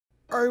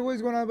Alright, what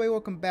is going on, everybody?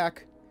 Welcome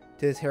back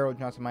to this Harold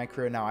Johnson My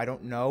Career. Now, I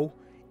don't know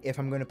if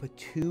I'm going to put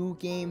 2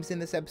 games in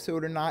this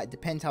episode or not. It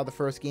depends how the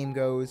first game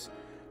goes.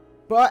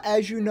 But,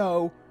 as you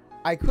know,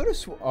 I could have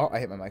oh, I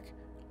hit my mic.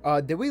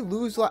 Did we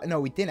lose no,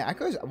 we didn't.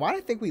 Why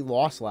did I think we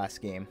lost last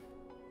game?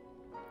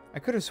 I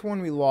could have sworn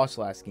we lost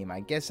last game. I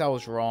guess I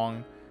was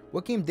wrong.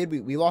 What game did we?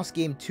 We lost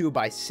game 2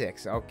 by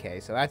 6. Okay,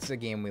 so that's the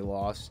game we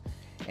lost.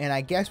 And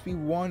I guess we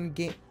won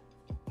game...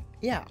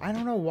 Yeah, I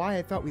don't know why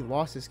I thought we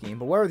lost this game,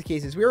 but whatever the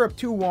case is, we were up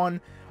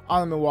 2-1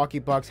 on the Milwaukee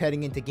Bucks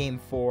heading into Game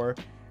 4.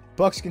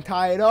 Bucks can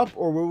tie it up,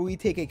 or will we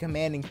take a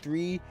commanding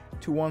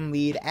 3-1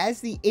 lead as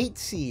the 8th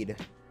seed?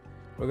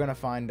 We're going to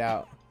find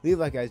out. Leave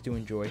a like, guys. Do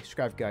enjoy.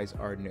 Subscribe, guys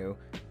are new.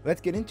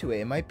 Let's get into it.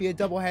 It might be a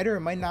doubleheader.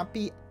 It might not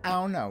be. I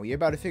don't know. You're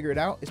about to figure it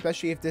out,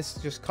 especially if this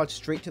just cuts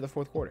straight to the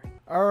 4th quarter.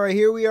 All right,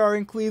 here we are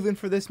in Cleveland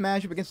for this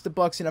matchup against the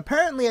Bucks, and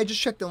apparently I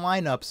just checked the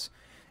lineups.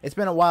 It's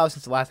been a while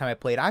since the last time I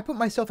played. I put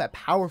myself at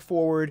power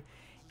forward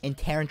and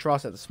Terrence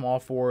Ross at the small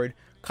forward.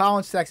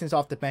 Colin Sexton's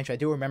off the bench. I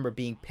do remember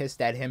being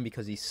pissed at him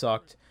because he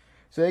sucked.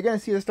 So you're going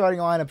to see the starting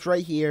lineups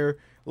right here.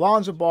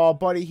 Lonzo Ball,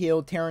 Buddy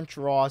Hield, Terrence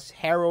Ross,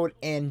 Harold,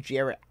 and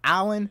Jarrett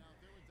Allen.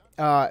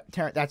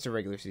 That's a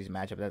regular season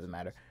matchup. Doesn't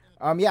matter.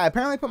 Yeah, I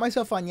apparently put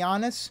myself on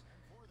Giannis.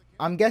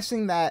 I'm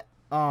guessing that,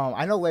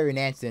 I know Larry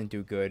Nance didn't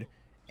do good.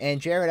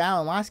 And Jarrett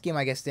Allen last game,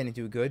 I guess, didn't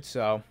do good.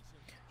 So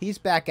he's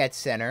back at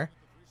center.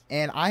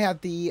 And I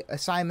have the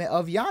assignment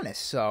of Giannis,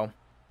 so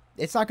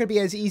it's not going to be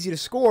as easy to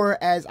score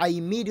as I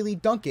immediately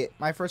dunk it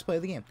my first play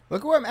of the game.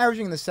 Look at what I'm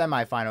averaging in the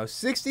semifinals.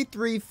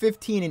 63,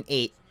 15, and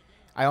 8.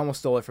 I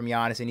almost stole it from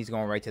Giannis, and he's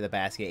going right to the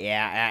basket.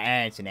 Yeah,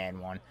 and it's an and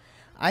one.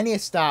 I need to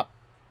stop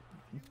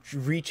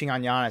reaching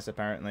on Giannis,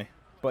 apparently.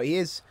 But he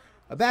is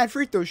a bad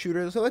free throw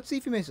shooter, so let's see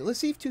if he misses it. Let's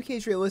see if 2K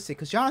is realistic,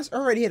 because Giannis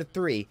already hit a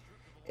 3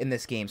 in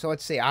this game. So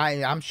let's see.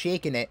 I'm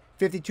shaking it.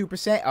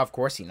 52%? Of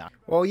course he's not.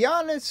 Well,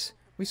 Giannis...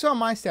 We saw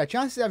my stats.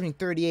 Giannis is averaging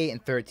 38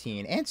 and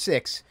 13 and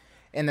 6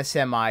 in the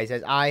semis,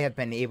 as I have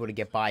been able to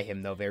get by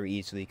him, though, very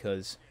easily,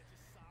 because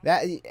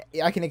that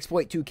I can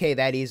exploit 2K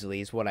that easily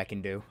is what I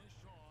can do.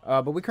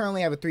 But we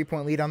currently have a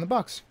 3-point lead on the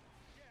Bucks.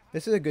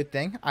 This is a good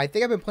thing. I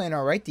think I've been playing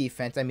all right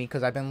defense. I mean,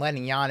 because I've been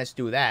letting Giannis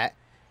do that.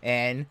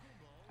 And,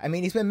 I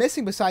mean, he's been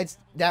missing besides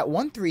that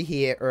 1-3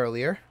 here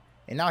earlier.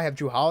 And now I have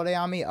Drew Holiday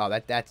on me. Oh,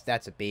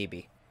 that's a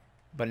baby.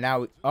 But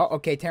now, oh,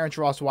 okay, Terrence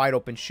Ross wide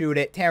open. Shoot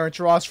it. Terrence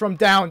Ross from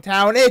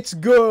downtown. It's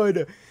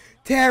good.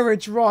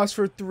 Terrence Ross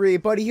for 3.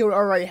 Buddy Hield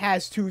already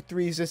has 2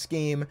 threes this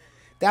game.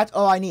 That's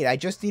all I need. I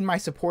just need my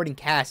supporting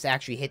cast to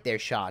actually hit their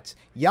shots.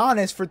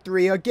 Giannis for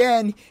 3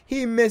 again.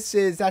 He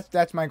misses.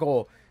 That's my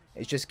goal.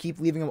 It's just keep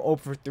leaving him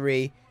open for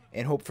 3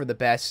 and hope for the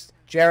best.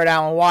 Jarrett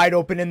Allen wide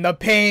open in the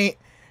paint.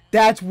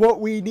 That's what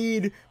we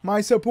need.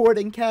 My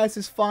supporting cast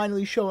is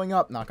finally showing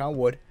up. Knock on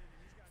wood.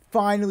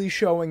 Finally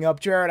showing up.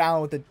 Jarrett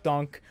Allen with a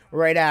dunk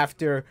right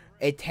after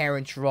a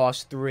Terrence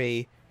Ross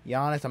 3.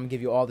 Giannis, I'm going to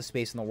give you all the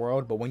space in the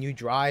world, but when you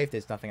drive,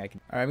 there's nothing I can...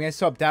 All right, I'm going to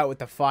sub out with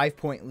the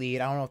 5-point lead.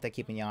 I don't know if they're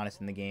keeping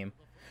Giannis in the game.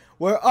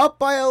 We're up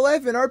by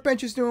 11. Our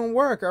bench is doing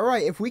work. All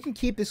right, if we can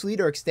keep this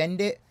lead or extend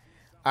it,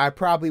 I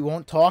probably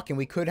won't talk, and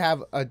we could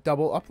have a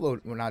double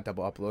upload. Well, not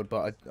double upload,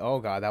 but... oh,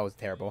 God, that was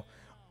terrible.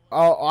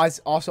 Oh,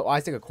 also,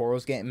 Isaac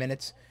Okoro's getting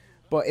minutes.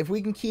 But if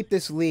we can keep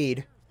this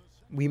lead,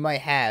 we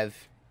might have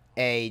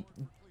a...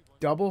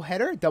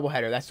 Doubleheader?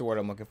 Doubleheader, that's the word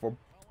I'm looking for.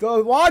 The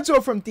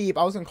Lonzo from deep.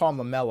 I was going to call him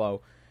LaMelo.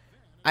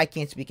 I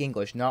can't speak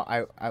English. No,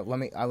 let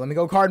me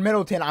go guard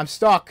Middleton. I'm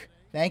stuck.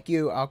 Thank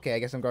you. Okay, I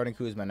guess I'm guarding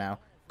Kuzma now.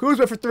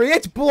 Kuzma for 3.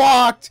 It's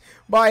blocked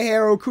by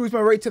Harold.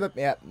 Kuzma right to the...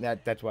 Yeah,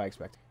 that's what I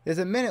expect. There's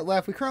a minute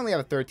left. We currently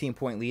have a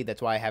 13-point lead.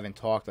 That's why I haven't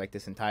talked like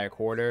this entire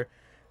quarter.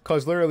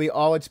 Because literally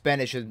all it's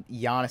been is just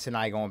Giannis and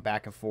I going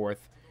back and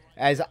forth.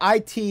 As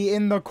IT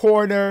in the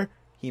corner.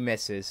 He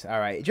misses. All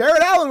right.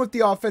 Jarrett Allen with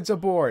the offensive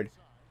board.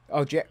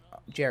 Oh, Jarrett,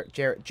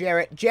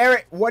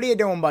 what are you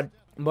doing, bud?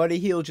 Buddy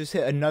Hield just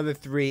hit another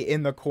 3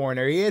 in the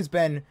corner. He's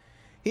been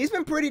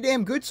pretty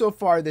damn good so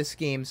far this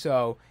game.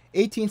 So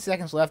 18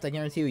 seconds left. I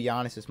guarantee you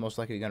Giannis is most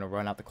likely going to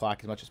run out the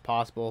clock as much as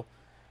possible.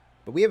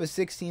 But we have a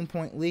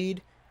 16-point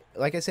lead.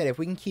 Like I said, if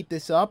we can keep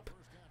this up,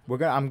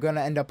 I'm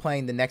gonna end up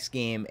playing the next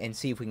game and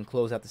see if we can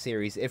close out the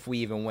series if we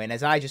even win.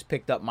 As I just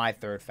picked up my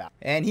 3rd foul,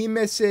 and he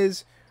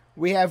misses.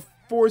 We have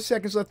 4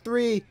 seconds left.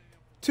 3,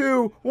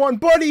 2, 1.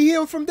 Buddy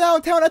Hield from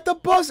downtown at the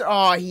buzzer.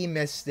 Oh, he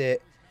missed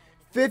it.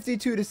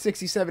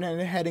 52-67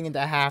 and heading into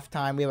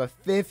halftime. We have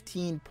a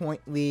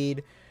 15-point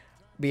lead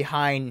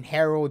behind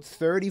Harold's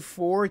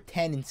 34,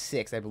 10, and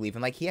 6, I believe.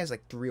 And, like, he has,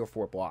 like, 3 or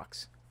 4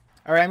 blocks.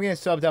 All right, I'm going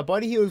to sub out.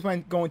 Buddy Hield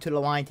was going to the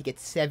line to get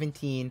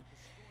 17.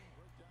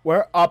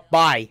 We're up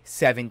by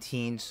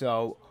 17,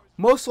 so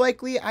most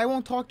likely I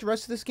won't talk the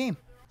rest of this game.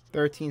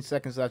 13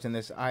 seconds left in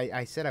this.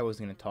 I said I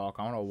wasn't going to talk.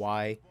 I don't know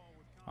why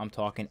I'm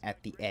talking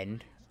at the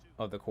end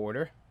of the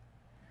quarter.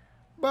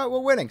 But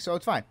we're winning, so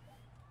it's fine.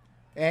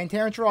 And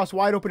Terrence Ross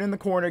wide open in the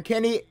corner.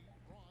 Can he...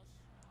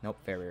 Nope,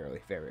 very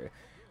early, very early.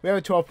 We have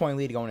a 12-point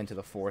lead going into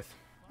the 4th.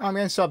 I'm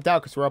going to sub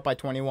out because we're up by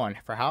 21.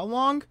 For how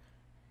long?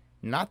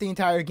 Not the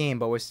entire game,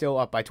 but we're still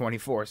up by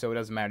 24, so it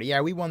doesn't matter.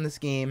 Yeah, we won this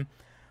game.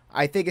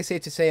 I think it's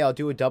safe to say I'll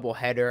do a double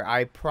header.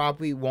 I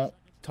probably won't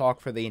talk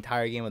for the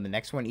entire game of the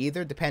next one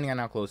either, depending on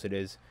how close it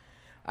is.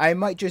 I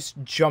might just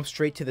jump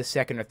straight to the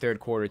second or third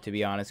quarter, to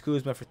be honest.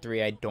 Kuzma for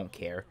 3, I don't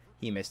care.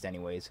 He missed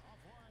anyways.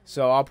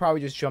 So I'll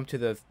probably just jump to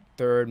the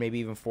third, maybe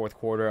even fourth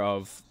quarter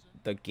of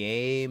the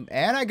game.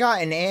 And I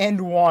got an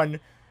and 1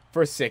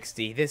 for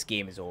 60. This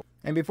game is over.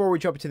 And before we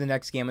jump to the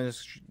next game, I'm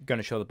just going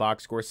to show the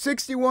box score.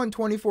 61,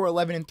 24,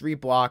 11, and 3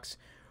 blocks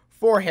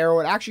for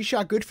Harold. Actually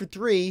shot good for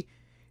 3.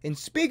 And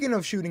speaking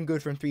of shooting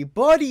good from 3,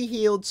 Buddy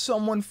Hield,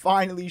 someone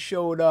finally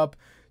showed up.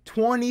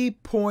 20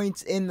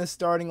 points in the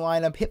starting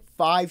lineup. Hit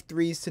 5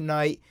 threes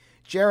tonight.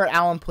 Jarrett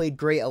Allen played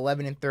great,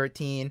 11 and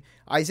 13.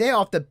 Isaiah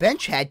off the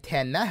bench had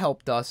 10. That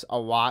helped us a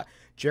lot.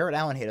 Jarrett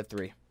Allen hit a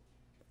 3.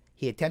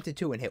 He attempted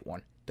 2 and hit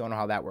 1. Don't know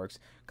how that works.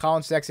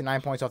 Colin Sexton,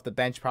 9 points off the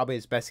bench. Probably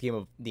his best game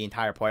of the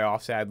entire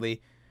playoff,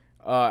 sadly.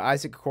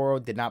 Isaac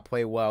Okoro did not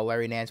play well.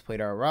 Larry Nance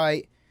played all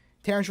right.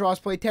 Terrence Ross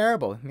played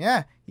terrible.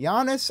 Yeah,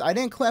 Giannis, I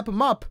didn't clamp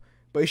him up,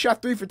 but he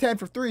shot 3 for 10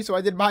 for 3, so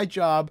I did my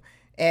job.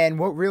 And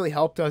what really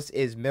helped us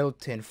is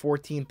Middleton,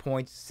 14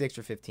 points, 6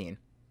 for 15.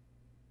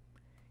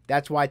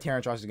 That's why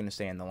Terrence Ross is going to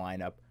stay in the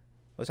lineup.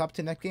 Let's hop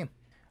to the next game.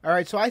 All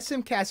right, so I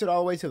simcasted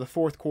all the way to the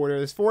fourth quarter.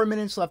 There's 4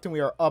 minutes left, and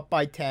we are up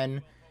by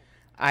 10.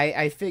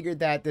 I figured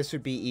that this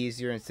would be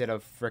easier instead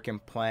of freaking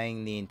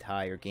playing the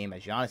entire game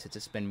as Giannis hits a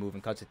spin move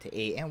and cuts it to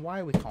 8. And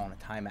why are we calling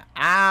a timeout?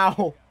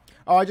 Ow!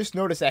 Oh, I just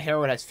noticed that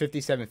Harold has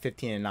 57,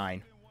 15, and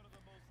 9.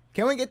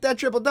 Can we get that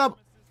triple-double?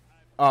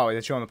 Oh,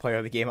 they're showing the player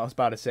of the game. I was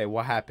about to say,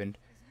 what happened?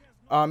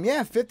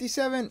 Yeah,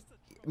 57,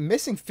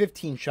 missing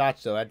 15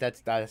 shots, though.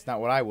 That's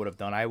not what I would have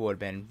done. I would have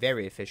been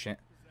very efficient.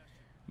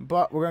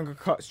 But we're going to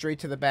cut straight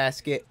to the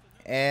basket,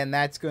 and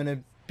that's going to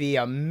be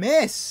a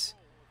miss.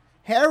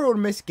 Harold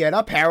missed. Get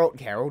up,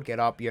 Harold. Harold, get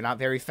up. You're not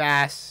very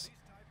fast.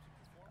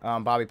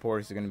 Bobby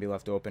Portis is going to be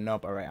left open.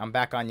 Nope. All right, I'm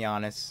back on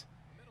Giannis.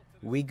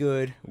 We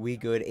good. We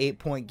good.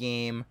 8-point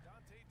game.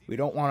 We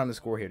don't want him to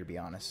score here, to be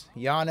honest.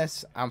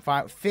 Giannis, I'm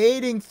fine.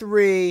 Fading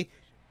 3.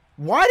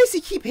 Why does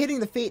he keep hitting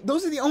the fade?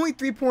 Those are the only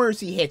 3-pointers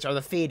he hits are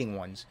the fading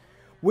ones,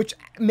 which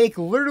make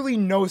literally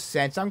no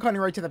sense. I'm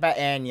cutting right to the bat,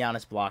 and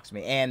Giannis blocks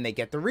me, and they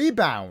get the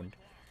rebound.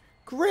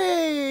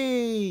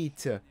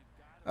 Great.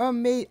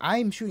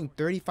 I'm shooting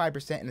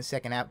 35% in the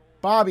second half.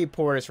 Bobby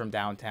Portis from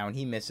downtown.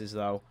 He misses,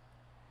 though.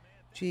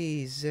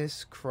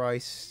 Jesus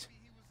Christ.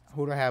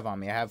 Who do I have on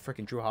me? I have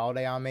freaking Drew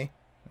Holiday on me.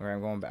 Or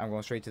I'm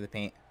going straight to the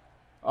paint.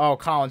 Oh,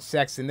 Colin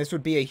Sexton. This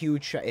would be a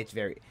huge shot.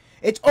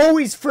 It's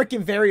always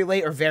freaking very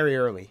late or very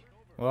early.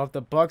 Well, if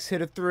the Bucks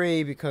hit a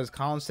 3 because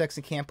Colin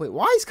Sexton can't play.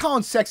 Why is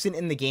Colin Sexton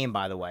in the game,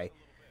 by the way?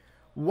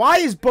 Why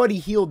is Buddy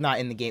Hield not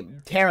in the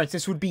game? Terrence,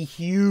 this would be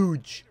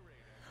huge.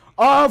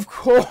 Of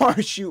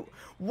course you...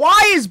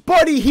 Why is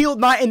Buddy Hield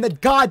not in the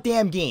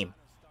goddamn game?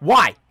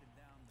 Why?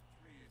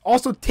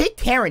 Also, take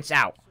Terrence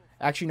out.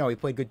 Actually, no, he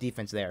played good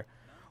defense there.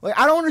 Like,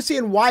 I don't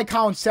understand why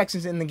Colin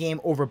Sexton's in the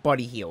game over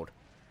Buddy Hield.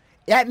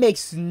 That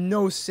makes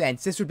no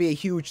sense. This would be a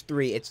huge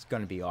 3. It's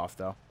going to be off,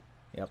 though.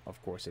 Yep,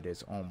 of course it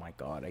is. Oh, my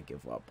God. I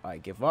give up. I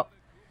give up.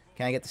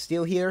 Can I get the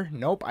steal here?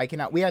 Nope, I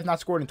cannot. We have not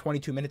scored in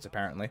 22 minutes,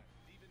 apparently.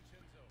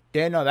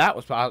 Didn't know that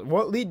was possible.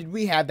 What lead did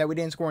we have that we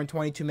didn't score in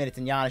 22 minutes,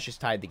 and Giannis just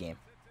tied the game?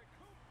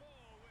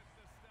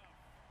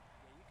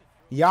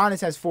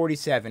 Giannis has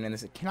 47, and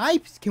this.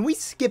 Can we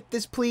skip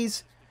this,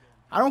 please?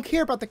 I don't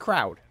care about the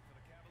crowd.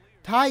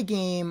 Tie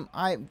game.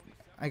 I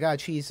gotta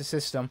cheese the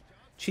system.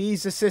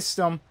 Cheese the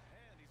system.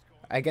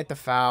 I get the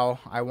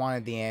foul. I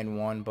wanted the and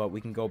 1, but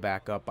we can go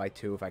back up by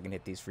 2 if I can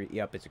hit these free.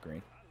 Yep, it's a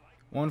green.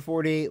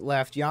 148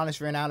 left.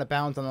 Giannis ran out of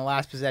bounds on the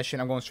last possession.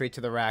 I'm going straight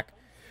to the rack.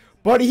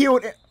 Buddy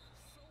Hield.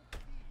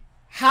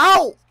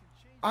 How?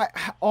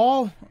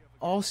 All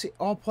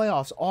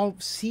playoffs, all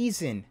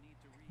season,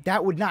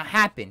 that would not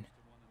happen.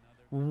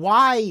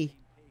 Why,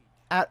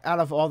 out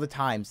of all the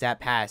times, that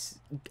pass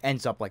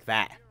ends up like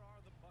that?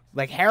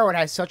 Like, Harold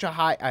has such a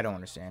high... I don't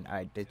understand.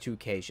 The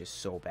 2K is just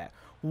so bad.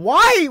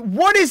 Why?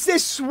 What is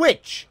this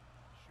switch?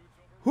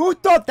 Who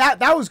thought that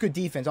was good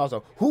defense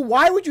also?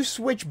 Why would you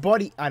switch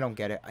Buddy? I don't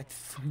get it.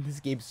 This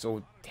game's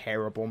so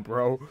terrible,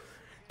 bro.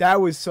 That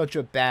was such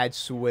a bad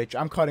switch.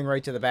 I'm cutting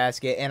right to the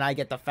basket, and I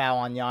get the foul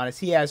on Giannis.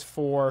 He has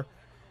 4.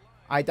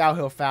 I doubt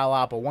he'll foul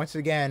out, but once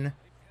again,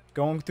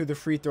 going through the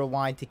free throw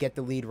line to get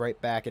the lead right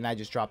back, and I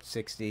just dropped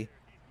 60.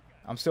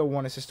 I'm still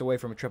 1 assist away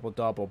from a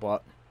triple-double,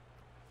 but...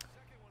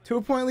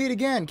 2-point lead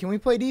again. Can we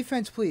play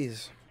defense,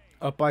 please?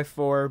 Up by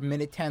 4.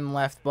 Minute 10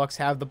 left. Bucks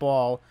have the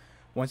ball.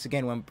 Once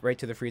again, went right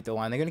to the free throw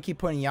line. They're going to keep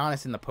putting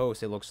Giannis in the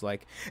post, it looks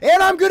like.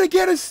 And I'm going to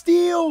get a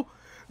steal!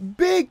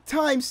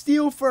 Big-time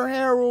steal for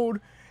Harold.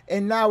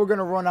 And now we're going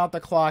to run out the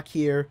clock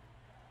here.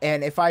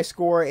 And if I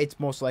score, it's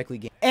most likely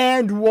game.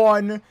 And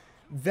 1.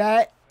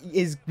 That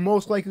is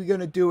most likely going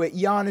to do it.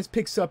 Giannis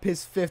picks up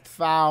his 5th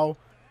foul.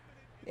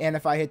 And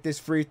if I hit this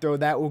free throw,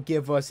 that will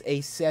give us a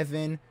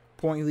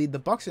 7-point lead. The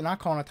Bucks are not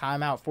calling a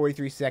timeout.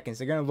 43 seconds.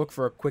 They're going to look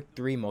for a quick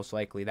 3 most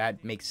likely.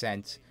 That makes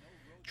sense.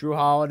 Drew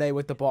Holiday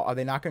with the ball. Are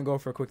they not going to go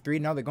for a quick 3?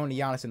 No, they're going to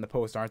Giannis in the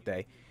post, aren't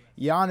they?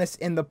 Giannis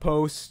in the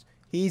post.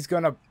 He's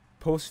going to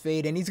post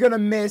fade, and he's going to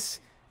miss.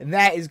 And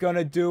that is going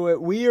to do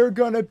it. We are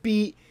going to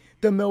beat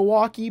the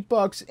Milwaukee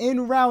Bucks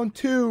in round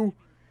 2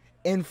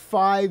 in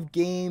 5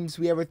 games.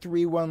 We have a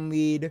 3-1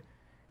 lead.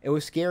 It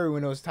was scary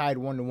when it was tied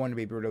 1-1, to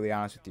be brutally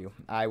honest with you.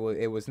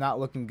 It was not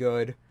looking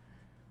good.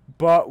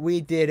 But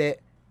we did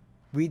it.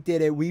 We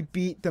did it. We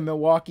beat the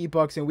Milwaukee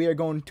Bucks, and we are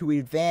going to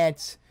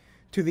advance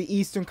to the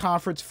Eastern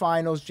Conference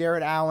Finals.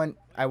 Jared Allen,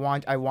 I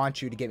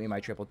want you to get me my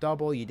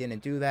triple-double. You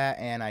didn't do that,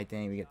 and I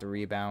didn't even get the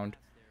rebound.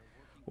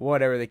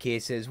 Whatever the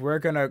case is, we're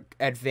going to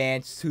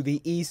advance to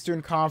the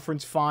Eastern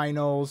Conference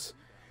Finals.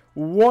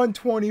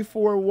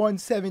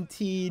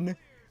 124-117.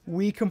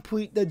 We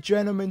complete the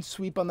gentleman's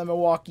sweep on the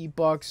Milwaukee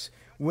Bucks,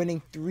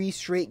 winning 3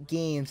 straight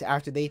games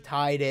after they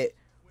tied it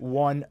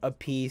 1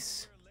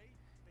 apiece.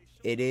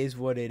 It is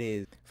what it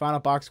is.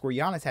 Final box score,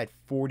 Giannis had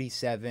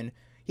 47.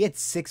 He had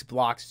 6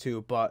 blocks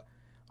too, but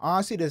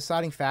honestly, the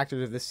deciding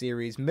factors of this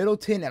series,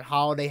 Middleton and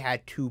Holiday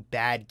had 2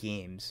 bad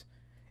games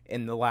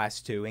in the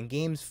last 2. In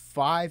games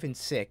 5 and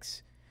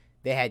 6,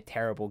 they had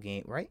terrible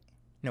games, right?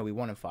 No, we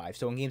won in 5.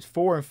 So in games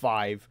 4 and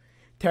 5,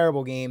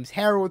 terrible games.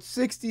 Harold,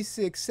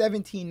 66,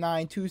 17,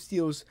 9, 2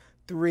 steals,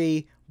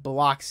 3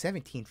 blocks,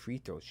 17 free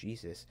throws.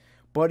 Jesus.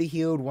 Buddy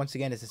Hield, once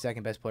again, is the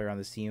second best player on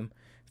this team.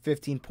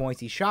 15 points.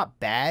 He shot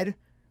bad,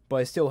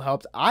 but it still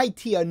helped.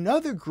 IT,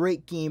 another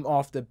great game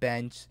off the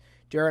bench.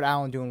 Jared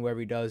Allen doing whatever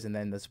he does, and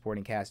then the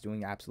supporting cast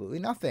doing absolutely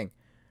nothing.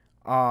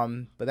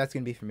 But that's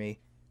going to be for me.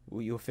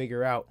 You'll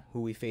figure out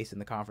who we face in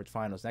the conference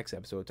finals next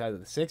episode. It's either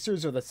the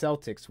Sixers or the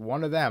Celtics.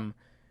 One of them.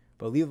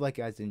 But leave a like,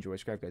 guys, to enjoy.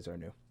 Subscribe, guys, are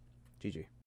new. GG.